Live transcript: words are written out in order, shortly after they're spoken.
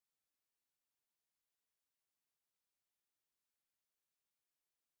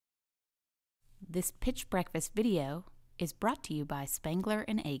This Pitch Breakfast video is brought to you by Spangler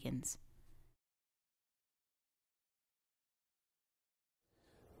and Agins.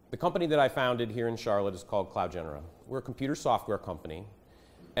 The company that I founded here in Charlotte is called CloudGenera. We're a computer software company,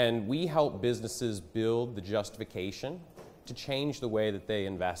 and we help businesses build the justification to change the way that they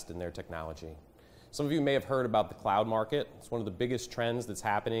invest in their technology. Some of you may have heard about the cloud market. It's one of the biggest trends that's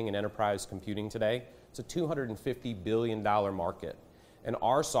happening in enterprise computing today. It's a $250 billion market. And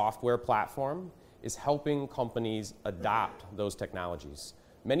our software platform is helping companies adopt those technologies.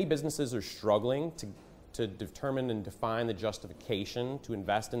 Many businesses are struggling to determine and define the justification to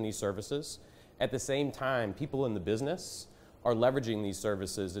invest in these services. At the same time, people in the business are leveraging these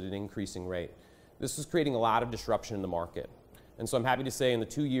services at an increasing rate. This is creating a lot of disruption in the market. And so I'm happy to say in the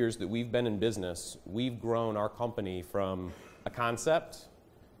 2 years that we've been in business, we've grown our company from a concept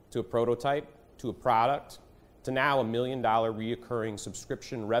to a prototype to a product to now $1 million reoccurring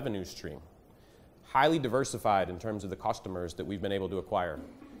subscription revenue stream. Highly diversified in terms of the customers that we've been able to acquire.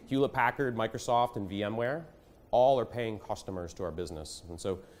 Hewlett-Packard, Microsoft, and VMware all are paying customers to our business. And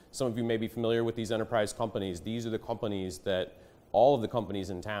so some of you may be familiar with these enterprise companies. These are the companies that all of the companies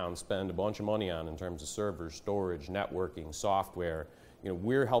in town spend a bunch of money on in terms of servers, storage, networking, software.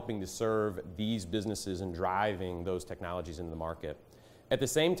 We're helping to serve these businesses and driving those technologies into the market. At the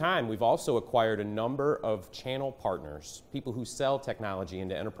same time, we've also acquired a number of channel partners, people who sell technology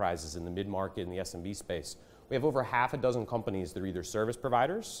into enterprises in the mid-market and the SMB space. We have over half a dozen companies that are either service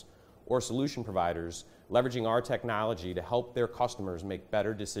providers or solution providers leveraging our technology to help their customers make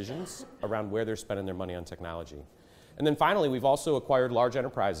better decisions around where they're spending their money on technology. And then finally, we've also acquired large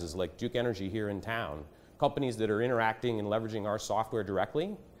enterprises like Duke Energy here in town, companies that are interacting and leveraging our software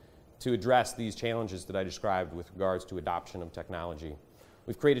directly to address these challenges that I described with regards to adoption of technology.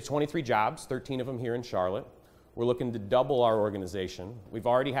 We've created 23 jobs, 13 of them here in Charlotte. We're looking to double our organization. We've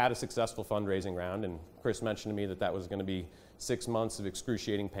already had a successful fundraising round, and Chris mentioned to me that that was going to be 6 months of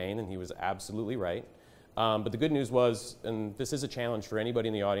excruciating pain, and he was absolutely right. But the good news was, and this is a challenge for anybody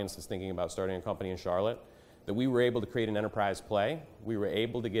in the audience that's thinking about starting a company in Charlotte, that we were able to create an enterprise play. We were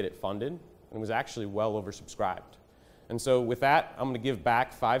able to get it funded, and it was actually well oversubscribed. And so with that, I'm going to give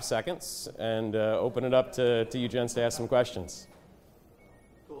back 5 seconds and open it up to you gents to ask some questions.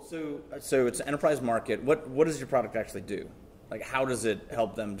 Cool. So it's an enterprise market. What does your product actually do? Like, how does it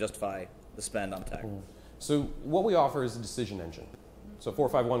help them justify the spend on tech? So what we offer is a decision engine. So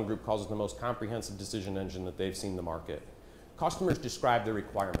 451 Group calls it the most comprehensive decision engine that they've seen in the market. Customers describe their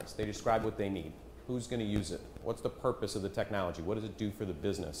requirements. They describe what they need. Who's going to use it? What's the purpose of the technology? What does it do for the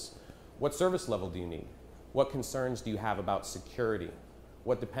business? What service level do you need? What concerns do you have about security?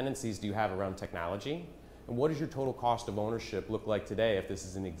 What dependencies do you have around technology? And what does your total cost of ownership look like today if this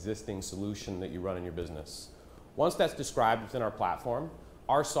is an existing solution that you run in your business? Once that's described within our platform,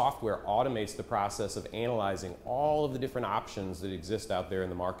 our software automates the process of analyzing all of the different options that exist out there in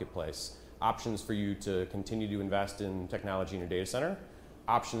the marketplace. Options for you to continue to invest in technology in your data center,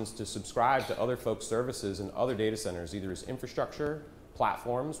 options to subscribe to other folks' services in other data centers, either as infrastructure,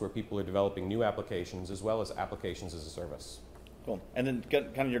 platforms where people are developing new applications, as well as applications as a service. Cool. And then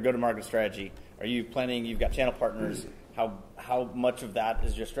kind of your go-to-market strategy. Are you planning, you've got channel partners, how much of that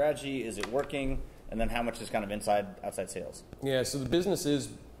is your strategy? Is it working? And then how much is kind of outside sales? Yeah, so the business is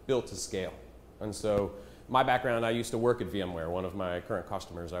built to scale. And so my background, I used to work at VMware, one of my current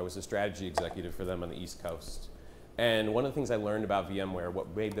customers. I was a strategy executive for them on the East Coast. And one of the things I learned about VMware,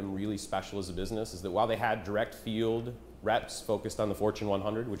 what made them really special as a business, is that while they had direct field reps focused on the Fortune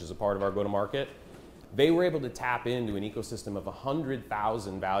 100, which is a part of our go-to-market, they were able to tap into an ecosystem of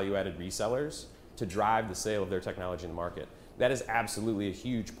 100,000 value-added resellers to drive the sale of their technology in the market. That is absolutely a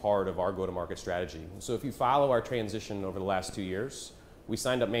huge part of our go-to-market strategy. So if you follow our transition over the last 2 years, we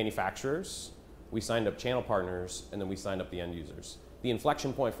signed up manufacturers, we signed up channel partners, and then we signed up the end users. The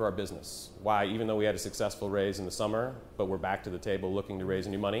inflection point for our business, why even though we had a successful raise in the summer, but we're back to the table looking to raise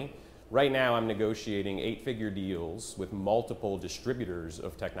new money, right now I'm negotiating 8-figure deals with multiple distributors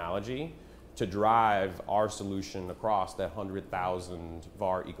of technology to drive our solution across that 100,000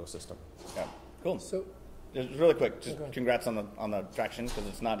 VAR ecosystem. Yeah, cool. So, just really quick, just congrats on the traction, because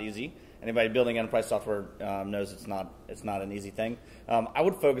it's not easy. Anybody building enterprise software knows it's not an easy thing. I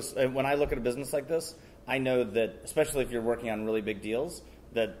would focus, when I look at a business like this, I know that, especially if you're working on really big deals,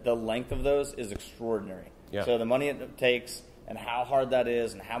 that the length of those is extraordinary. Yeah. So the money it takes and how hard that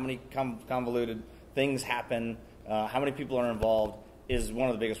is and how many convoluted things happen, how many people are involved, is one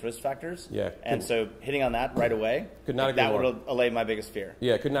of the biggest risk factors. Yeah. And so hitting on that right away, that would allay my biggest fear.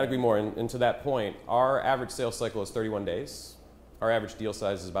 Yeah, could not agree more. And to that point, our average sales cycle is 31 days. Our average deal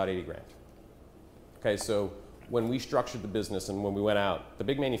size is about 80 grand. Okay, so when we structured the business and when we went out, the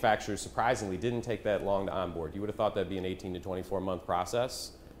big manufacturers surprisingly didn't take that long to onboard. You would have thought that'd be an 18 to 24 month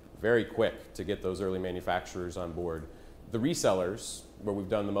process. Very quick to get those early manufacturers on board. The resellers, where we've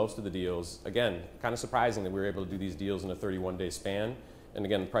done the most of the deals, again, kind of surprising that we were able to do these deals in a 31-day span. And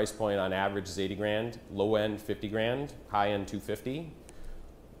again, the price point on average is 80 grand, low end 50 grand, high end 250.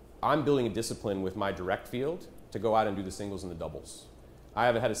 I'm building a discipline with my direct field to go out and do the singles and the doubles. I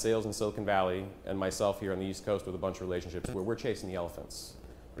have a head of sales in Silicon Valley and myself here on the East Coast with a bunch of relationships where we're chasing the elephants.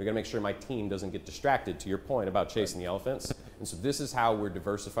 We're going to make sure my team doesn't get distracted, to your point about chasing the elephants. And so this is how we're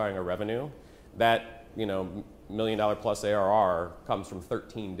diversifying our revenue. That, $1 million plus ARR comes from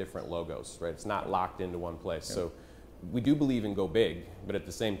 13 different logos, right? It's not locked into one place. Yeah. So we do believe in go big, but at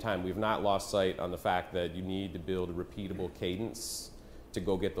the same time, we've not lost sight on the fact that you need to build a repeatable cadence to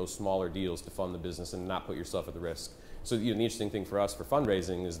go get those smaller deals to fund the business and not put yourself at the risk. So the interesting thing for us for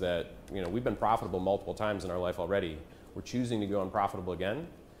fundraising is that we've been profitable multiple times in our life already. We're choosing to go unprofitable again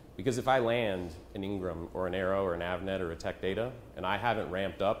because if I land an Ingram or an Arrow or an Avnet or a Tech Data and I haven't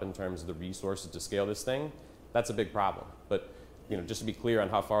ramped up in terms of the resources to scale this thing, that's a big problem. But just to be clear on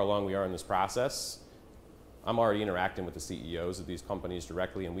how far along we are in this process, I'm already interacting with the CEOs of these companies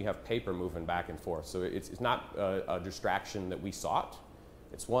directly, and we have paper moving back and forth. So it's not a distraction that we sought.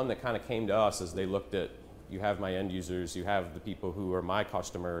 It's one that kind of came to us as they looked at, you have my end users, you have the people who are my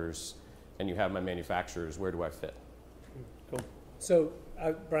customers, and you have my manufacturers. Where do I fit? Cool. So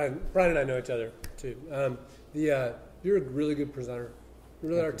Brian and I know each other too. You're a really good presenter,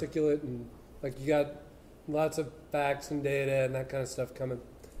 really articulate, and you got lots of facts and data and that kind of stuff coming.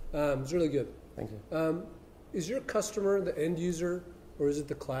 It's really good. Thank you. Is your customer the end user, or is it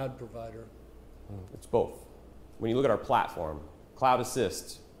the cloud provider? It's both. When you look at our platform, Cloud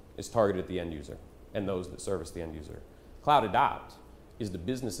Assist is targeted at the end user and those that service the end user. Cloud Adopt is the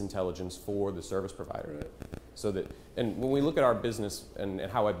business intelligence for the service provider. Right. So that, and when we look at our business and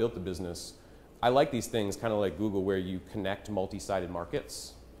how I built the business, I like these things kind of like Google where you connect multi-sided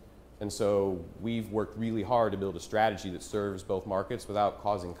markets. And so we've worked really hard to build a strategy that serves both markets without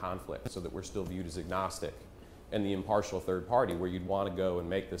causing conflict so that we're still viewed as agnostic and the impartial third party where you'd want to go and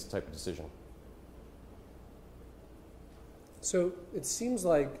make this type of decision. So it seems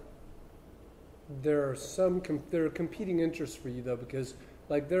like there are competing interests for you though, because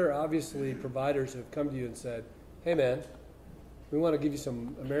there are obviously providers who have come to you and said, hey man, we want to give you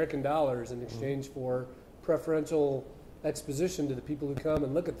some American dollars in exchange for preferential exposition to the people who come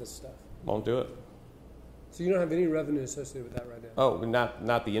and look at this stuff. Won't do it. So you don't have any revenue associated with that right now? Oh,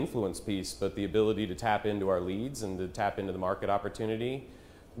 not the influence piece, but the ability to tap into our leads and to tap into the market opportunity.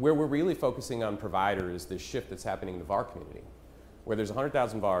 Where we're really focusing on provider is this shift that's happening in the VAR community, where there's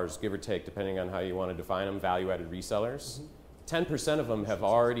 100,000 VARs, give or take, depending on how you want to define them, value-added resellers. 10% of them have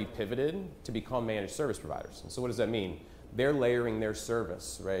already pivoted to become managed service providers. And so what does that mean? They're layering their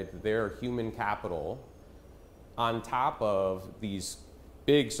service, right? Their human capital on top of these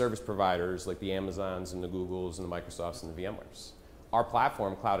big service providers like the Amazons and the Googles and the Microsofts and the VMwares. Our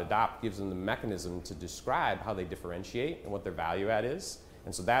platform, Cloud Adopt, gives them the mechanism to describe how they differentiate and what their value add is.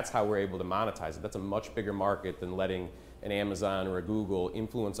 And so that's how we're able to monetize it. That's a much bigger market than letting an Amazon or a Google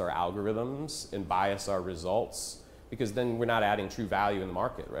influence our algorithms and bias our results, because then we're not adding true value in the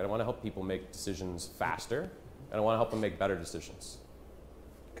market, right? I want to help people make decisions faster, and I want to help them make better decisions.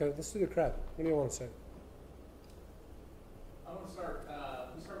 Okay, let's do the crowd. What do you want to say? I want to start.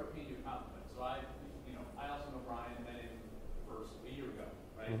 We start with paying you a compliment. So I also know Brian. Met him first a year ago,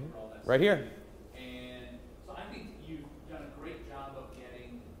 right? For all that right stuff. here. And so I think you've done a great job of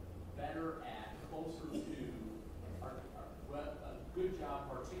getting better at, closer to, a good job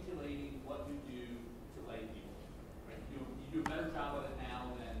articulating what you do to lay people. Right? You do a better job of it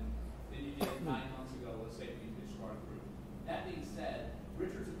now than you did 9 months ago. Let's say when you pitched our group. That being said,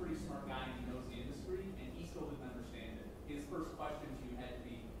 Richard's a pretty smart guy and he knows the industry, and he still didn't understand it. His first question to you had to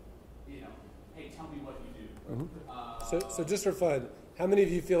be, hey, tell me what you do. So just for fun, how many of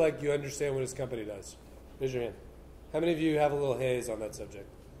you feel like you understand what his company does? Raise your hand. How many of you have a little haze on that subject?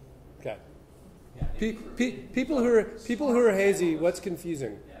 Okay. Yeah, people who are hazy, what's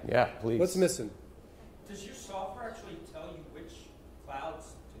confusing? Yeah, please. What's missing? Does your software actually tell you which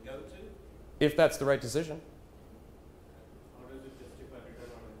clouds to go to? If that's the right decision. How does it justify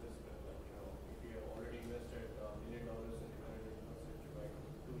return on investment? If you have already invested $1 million in management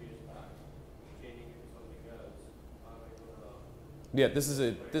infrastructure 2 years back, changing it to something else, how am I going to? Yeah,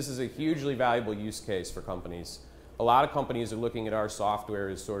 this is a hugely valuable use case for companies. A lot of companies are looking at our software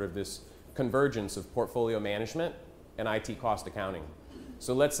as sort of this convergence of portfolio management and IT cost accounting.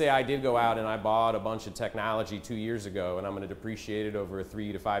 So let's say I did go out and I bought a bunch of technology 2 years ago and I'm going to depreciate it over a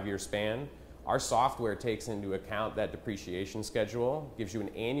 3 to 5 year span. Our software takes into account that depreciation schedule, gives you an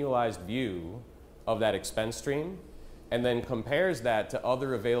annualized view of that expense stream, and then compares that to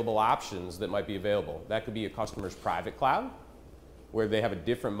other available options that might be available. That could be a customer's private cloud, where they have a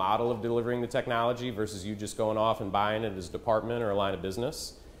different model of delivering the technology versus you just going off and buying it as a department or a line of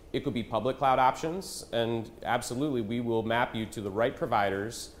business. It could be public cloud options, and absolutely we will map you to the right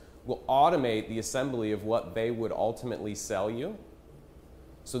providers. We'll automate the assembly of what they would ultimately sell you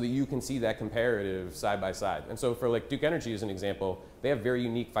so that you can see that comparative side by side. And so for like Duke Energy as an example, they have very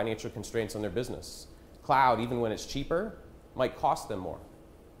unique financial constraints on their business. Cloud, even when it's cheaper, might cost them more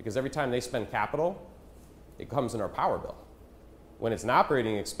because every time they spend capital, it comes in our power bill. When it's an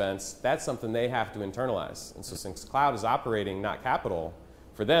operating expense, that's something they have to internalize. And so since cloud is operating, not capital,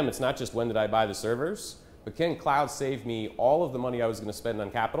 for them, it's not just when did I buy the servers, but can cloud save me all of the money I was going to spend on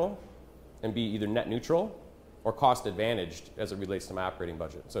capital and be either net neutral or cost advantaged as it relates to my operating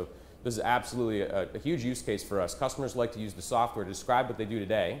budget. So this is absolutely a huge use case for us. Customers like to use the software to describe what they do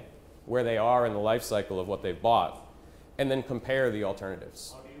today, where they are in the life cycle of what they've bought, and then compare the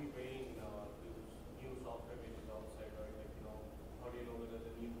alternatives. How do you weigh this new software which is outside, right? Like, how do you know whether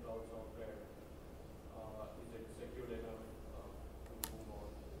the new cloud software is it secured enough to move on?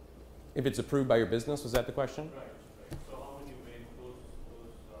 If it's approved by your business, was that the question? Right. So how would you weigh those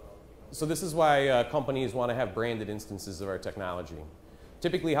So this is why companies want to have branded instances of our technology.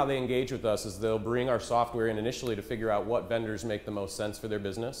 Typically how they engage with us is they'll bring our software in initially to figure out what vendors make the most sense for their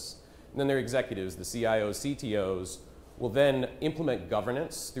business. And then their executives, the CIOs, CTOs, will then implement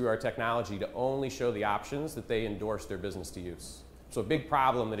governance through our technology to only show the options that they endorse their business to use. So a big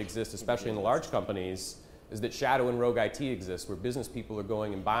problem that exists, especially in the large companies, is that shadow and rogue IT exists, where business people are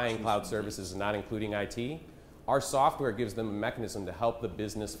going and buying cloud services and not including IT. Our software gives them a mechanism to help the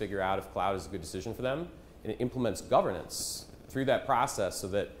business figure out if cloud is a good decision for them, and it implements governance through that process so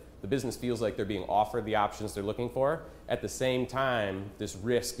that the business feels like they're being offered the options they're looking for. At the same time, this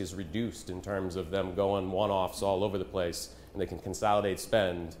risk is reduced in terms of them going one-offs all over the place, and they can consolidate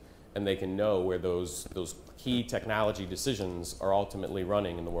spend, and they can know where those key technology decisions are ultimately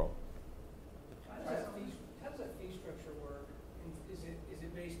running in the world. How does that fee structure work? Is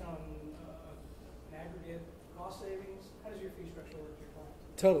it based on an aggregate cost savings? How does your fee structure work for your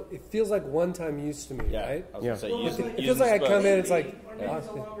clients? Totally. It feels like one-time use to me, Yeah, right? I was gonna say, It feels like I come in, it's like,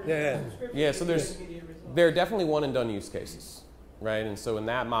 yeah. Yeah, so there are definitely one and done use cases, right? And so in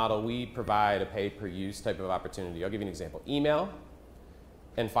that model, we provide a pay per use type of opportunity. I'll give you an example. Email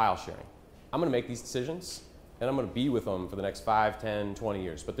and file sharing. I'm going to make these decisions, and I'm going to be with them for the next 5, 10, 20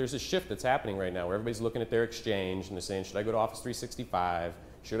 years. But there's a shift that's happening right now where everybody's looking at their Exchange, and they're saying, should I go to Office 365?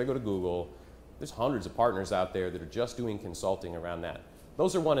 Should I go to Google? There's hundreds of partners out there that are just doing consulting around that.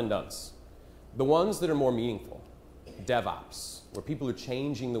 Those are one and dones. The ones that are more meaningful, DevOps, where people are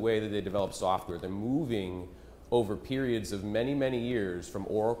changing the way that they develop software. They're moving over periods of many, many years from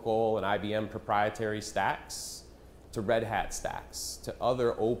Oracle and IBM proprietary stacks to Red Hat stacks to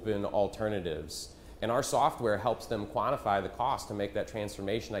other open alternatives. And our software helps them quantify the cost to make that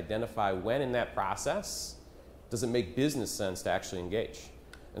transformation, identify when in that process does it make business sense to actually engage.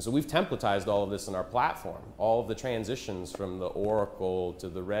 And so we've templatized all of this in our platform, all of the transitions from the Oracle to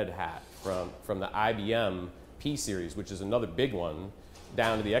the Red Hat, from the IBM P-Series, which is another big one,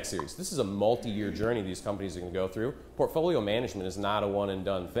 down to the X-Series. This is a multi-year journey these companies are going to go through. Portfolio management is not a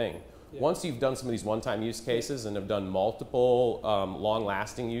one-and-done thing. Yeah. Once you've done some of these one-time use cases and have done multiple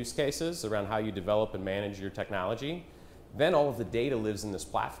long-lasting use cases around how you develop and manage your technology, then all of the data lives in this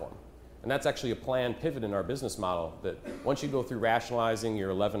platform. And that's actually a planned pivot in our business model, that once you go through rationalizing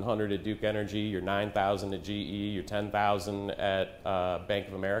your 1,100 at Duke Energy, your 9,000 at GE, your 10,000 at Bank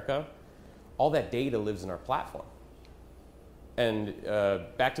of America, all that data lives in our platform. And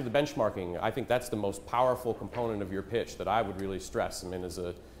back to the benchmarking, I think that's the most powerful component of your pitch that I would really stress. I mean,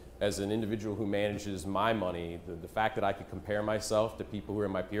 as an individual who manages my money, the fact that I could compare myself to people who are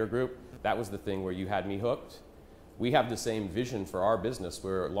in my peer group, that was the thing where you had me hooked. We have the same vision for our business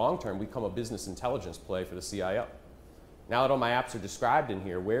where long-term we become a business intelligence play for the CIO. Now that all my apps are described in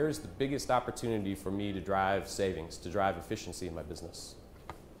here, where is the biggest opportunity for me to drive savings, to drive efficiency in my business?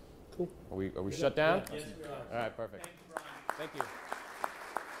 Cool. Are we shut down? Yes, we are. All right, perfect. Thank you.